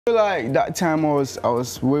feel like that time I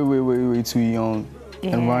was way too young.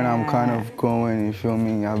 Yeah. And right now I'm kind of growing, you feel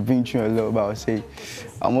me? I've been through a lot, but I would say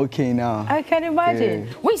I'm okay now. I can imagine.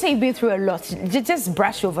 Yeah. When you say you've been through a lot, just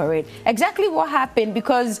brush over it. Exactly what happened,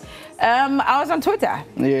 because I was on Twitter.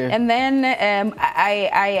 Yeah. And then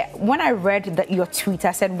when I read your tweet,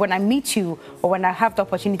 I said, when I meet you or when I have the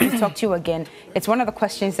opportunity to talk to you again, it's one of the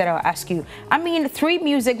questions that I'll ask you. I mean, 3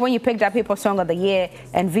 Music, when you picked up Hip Hop Song of the Year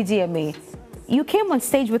and VDMA, you came on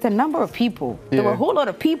stage with a number of people. Yeah. There were a whole lot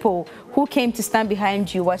of people who came to stand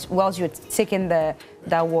behind you whilst you were taking the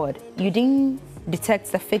award. You didn't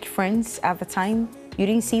detect the fake friends at the time? You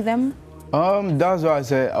didn't see them? That's why I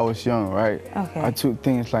said I was young, right? Okay. I took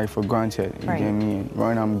things like for granted, you right. get me?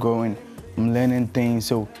 Right now I'm growing, I'm learning things,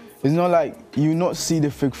 so it's not like you not see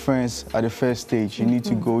the fake friends at the first stage. You need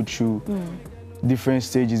to go through different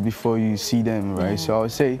stages before you see them, right? So I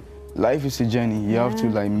would say, life is a journey. You have to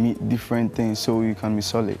like meet different things so you can be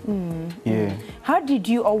solid. Yeah. How did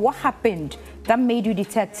you, or what happened that made you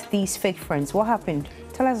detect these fake friends? What happened?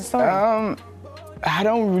 Tell us a story. I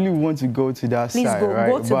don't really want to go to that side. Please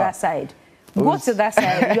go to that side. Go to that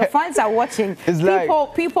side. Your fans are watching.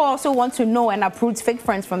 People also want to know and uproot fake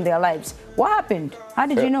friends from their lives. What happened? How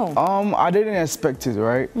did you know? I didn't expect it,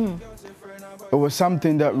 right? It was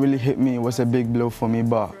something that really hit me. It was a big blow for me,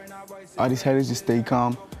 but I decided to stay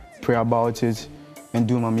calm, pray about it, and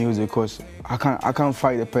do my music, because I can't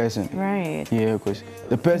fight the person. Right. Yeah, because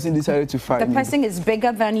the person decided to fight me. The person is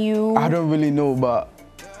bigger than you. I don't really know, but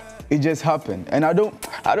it just happened, and I don't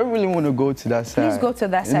really want to go to that side. Please go to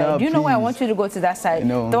that side. Do you know why I want you to go to that side?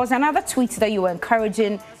 No. There was another tweet that you were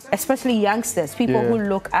encouraging, especially youngsters, people who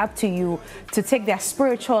look up to you, to take their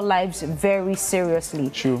spiritual lives very seriously.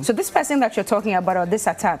 True. So this person that you're talking about, or this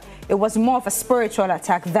attack, it was more of a spiritual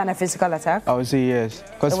attack than a physical attack? I would say yes.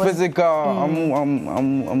 Because physical,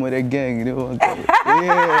 I'm with a gang, you know.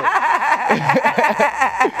 Yeah.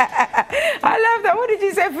 I love that. What did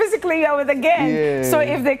you say? Physically, you're with a gang. Yeah. So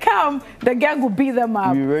if they come, the gang will beat them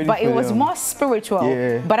up. But it was more spiritual.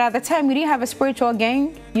 Yeah. But at the time, you didn't have a spiritual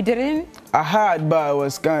gang? You didn't? I had, but I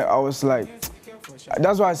was like,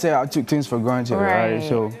 that's why I say I took things for granted, right?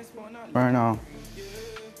 So, right now.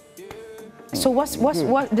 So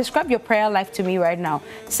describe your prayer life to me right now.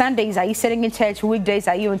 Sundays, are you sitting in church? Weekdays,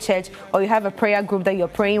 are you in church? Or you have a prayer group that you're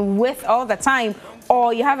praying with all the time?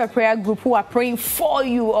 Or you have a prayer group who are praying for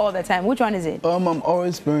you all the time? Which one is it? I'm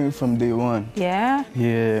always praying from day one. Yeah?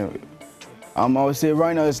 Yeah. I would say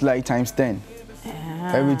right now it's like times 10.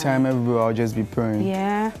 Every time, everywhere, I'll just be praying.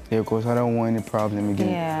 Yeah? Yeah, because I don't want any problem again.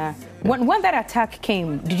 Yeah. When that attack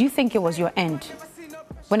came, did you think it was your end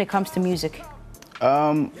when it comes to music?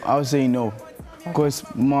 I would say no. Because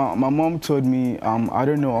my mom told me, I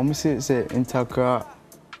don't know, I'm going to say intakra,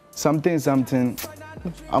 something.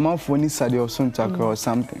 I'm on for Nisadi or Suntakra or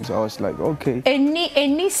something. So I was like, okay.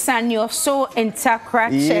 Any Sanyo so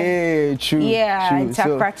intakrache. Yeah, true. Yeah,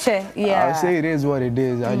 intakrache. Yeah. I'll say it is what it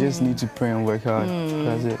is. I just need to pray and work hard.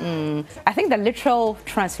 That's it. I think the literal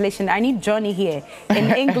translation, I need Johnny here,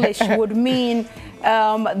 in English would mean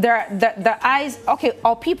the eyes, okay,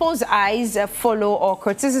 or people's eyes follow, or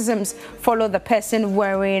criticisms follow the person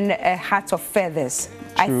wearing a hat of feathers.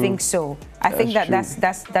 True. I think so. I think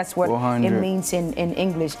that's what 400. it means in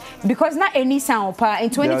English. Because not any sound in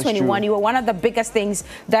 2021, you were one of the biggest things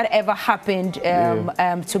that ever happened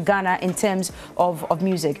to Ghana in terms of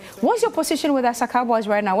music. What's your position with Asaka Boys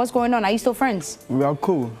right now? What's going on? Are you still friends? We are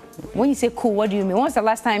cool. When you say cool, what do you mean? When was the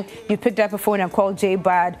last time you picked up a phone and called J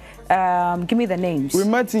Bad? Give me the names. We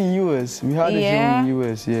met in US. We had a show in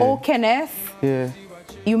US. Yeah. Oh, Kenneth. Yeah.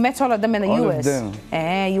 You met all of them in the all US? Of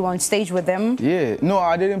them. You were on stage with them? Yeah. No,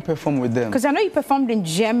 I didn't perform with them. Because I know you performed in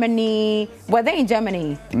Germany. Were they in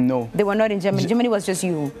Germany? No. They were not in Germany. Germany was just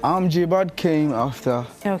you? J-Bad came after.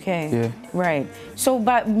 Okay. Yeah. Right. So,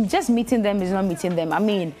 but just meeting them is not meeting them. I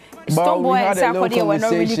mean, Stoneboy and Sarkodie were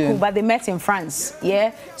not really cool, but they met in France,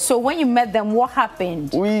 yeah? So when you met them, what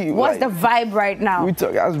happened? What's the vibe right now? We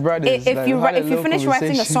talk as brothers. If you finish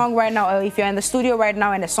writing a song right now, or if you're in the studio right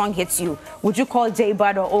now and a song hits you, would you call J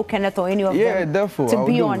Bad or O Kenneth or any of them? Yeah, definitely. To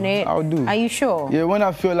be on it? I'll do. Are you sure? Yeah, when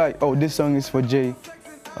I feel like, oh, this song is for Jay,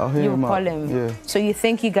 I'll hear him out. Call him. Yeah. So you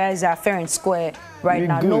think you guys are fair and square right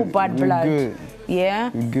now? Good. No bad blood? Good.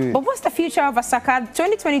 Yeah? We're good. But what's the future of Asaka?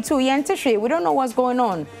 2022, we don't know what's going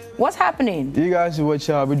on. What's happening? You guys should watch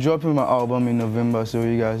out. I'll be dropping my album in November, so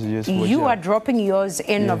you guys just watch out. You are dropping yours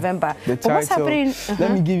in November. But what's happening?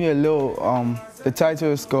 Let me give you a little, the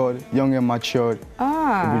title is called Young and Matured.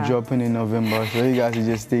 We'll be dropping in November, so you guys should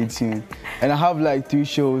just stay tuned. And I have like 3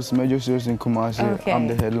 shows, major shows in Kumasi. Okay. I'm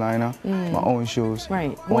the headliner, my own shows.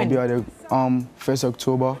 Right. I'll be at the 1st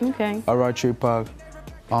October, at Ratchet Park.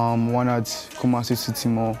 One at Kumasi City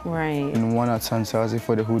Mall. Right. And one at Sansazi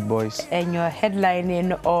for the Hood Boys. And you're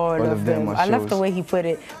headlining all of them. I love the way he put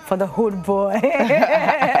it, for the Hood Boy.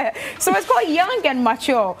 So it's called Young and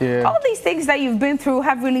Mature. Yeah. All these things that you've been through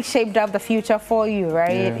have really shaped up the future for you,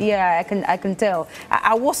 right? Yeah, I can tell.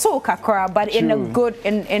 I was so kakra, but True. in a good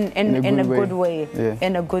good way. Yeah.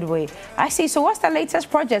 In a good way. I see. So what's the latest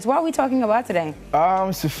project? What are we talking about today?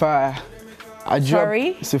 Sophia.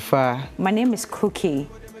 Sorry? Sophia. My name is Cookie.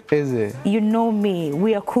 Is it? You know me.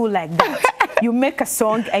 We are cool like that. You make a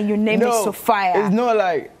song and you name it Sophia. It's not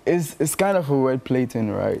like, it's kind of a word play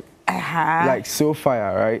thing, right? Like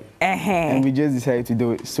Sophia, right? And we just decided to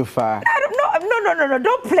do it Sophia. No,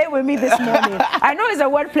 don't play with me this morning. I know it's a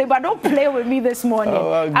word play, but don't play with me this morning.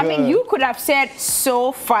 Oh, I mean, you could have said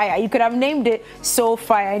Sophia. You could have named it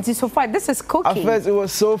Sophia. It's Sophia. This is Cookie. At first it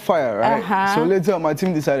was Sophia, right? So later my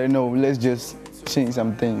team decided, no, let's just change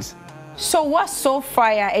some things. So what's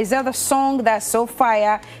Sophia? Is that the song that's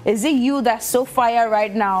Sophia? Is it you that's Sophia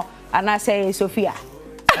right now? And I say Sophia.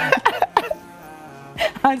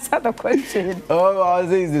 Answer the question. Oh, I was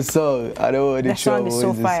saying it's the song. I don't know the song is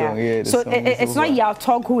Sophia. Yeah, so it's not Yaw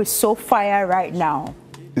Tog who is Sophia right now.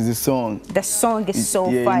 It's the song. The song is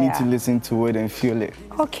Sophia. Yeah, you need to listen to it and feel it.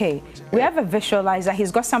 Okay, we have a visualizer.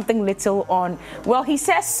 He's got something little on. Well, he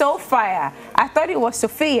says Sophia. I thought it was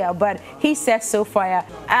Sophia, but he says Sophia.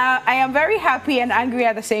 I am very happy and angry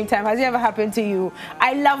at the same time. Has it ever happened to you?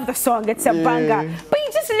 I love the song. It's a banger. But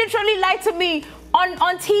you just literally lied to me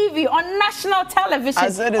on TV, on national television,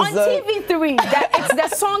 on TV3, that it's the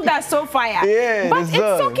song that's Sophia. Yeah, but it's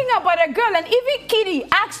talking about a girl, and even Kitty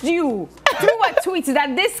asked you through a tweet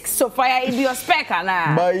that this Sophia is your spec,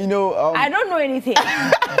 nah. But you know, I don't know anything.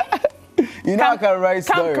 You know, I can write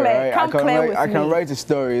story, right? I can write a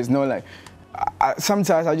story. It's not like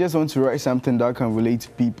sometimes I just want to write something that can relate to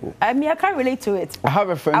people. I mean, I can't relate to it. I have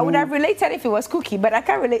a friend. I would have related if it was Cookie, but I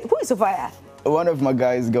can't relate. Who is Sophia? One of my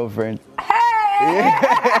guy's girlfriend.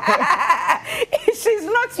 She's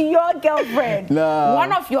not your girlfriend. Nah.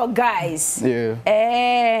 One of your guys.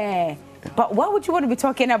 Yeah. But why would you want to be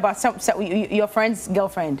talking about your friend's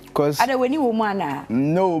girlfriend? Because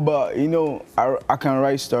no, but you know, I can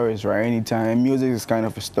write stories, right? Anytime. And music is kind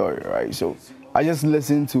of a story, right? So I just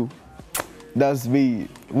listen to. That's me.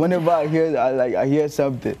 Whenever I hear, I hear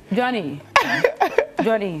something. Johnny.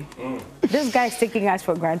 This guy is taking us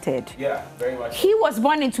for granted. Yeah, very much. He was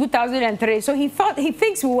born in 2003, so he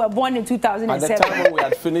thinks we were born in 2007. At the time when we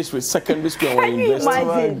had finished with secondary school and Can we you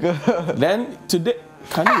invested. imagine? Then today,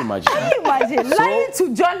 can you imagine? Can you imagine lying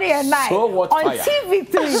to Johnny and I on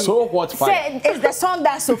TV3? So what fire? Say it's the song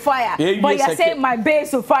that's Sophia, but you're saying my bass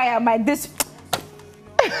Sophia, my this.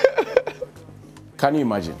 Can you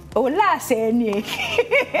imagine?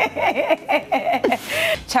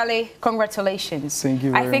 Charlie, congratulations. Thank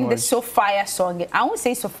you very much. I think the Sophia song, I won't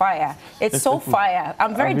say Sophia, it's Sophia.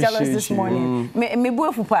 I'm very jealous this morning.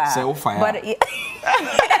 Sophia. But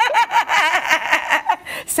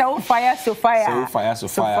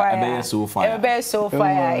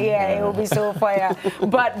Sophia. Yeah, it will be Sophia.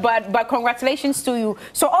 But congratulations to you.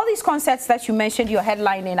 So all these concerts that you mentioned, you're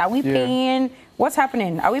headlining, are we paying? What's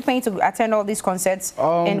happening? Are we paying to attend all these concerts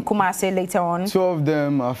in Kumasi later on? 2 of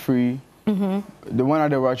them are free. The one at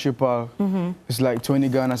the Ratchet Park is like 20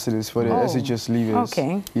 Ghana cedis for the SHS leavers.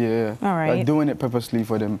 Okay. Yeah. All right. Like doing it purposely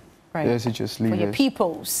for them. Right. The SHS leavers. For your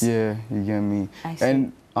peoples. Yeah, you get me. I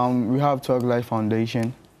see. And we have Talk Life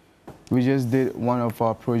Foundation. We just did one of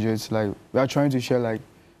our projects. Like we are trying to share like,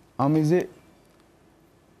 is it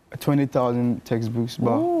 20,000 textbooks?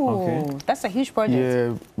 But that's a huge project.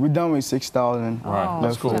 Yeah, we're done with 6,000. Right,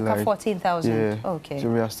 that's cool. Like 14,000. Yeah. Okay. So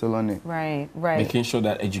we are still on it. Right. Making sure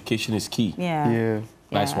that education is key. Yeah.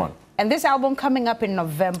 Nice one. And this album coming up in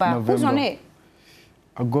November. Who's on it?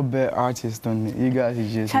 I've got better artists on it. You guys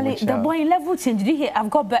is just Charlie, the boy in level change. Did you hear? I've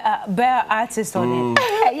got better artists on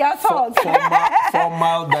it. Yaw Tog.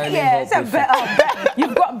 Formal dining. Yeah, it's a better.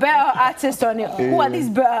 You've got better artists on it. Who are these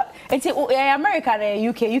better? It's American,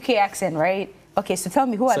 UK accent, right? Okay, so tell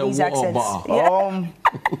me, who are these accents?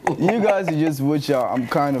 You guys just watch out. I'm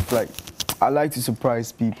kind of like, I like to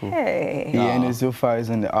surprise people. Hey. Yeah, and it's so far as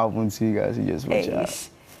on the album, so you guys just watch out.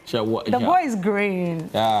 The boy is green.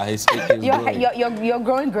 Yeah, he's you're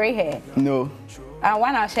growing gray hair. No.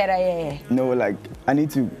 Why not share that hair? No, like I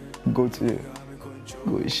need to go shave.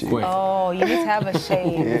 Oh, you need to have a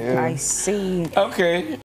shave. I see. Okay.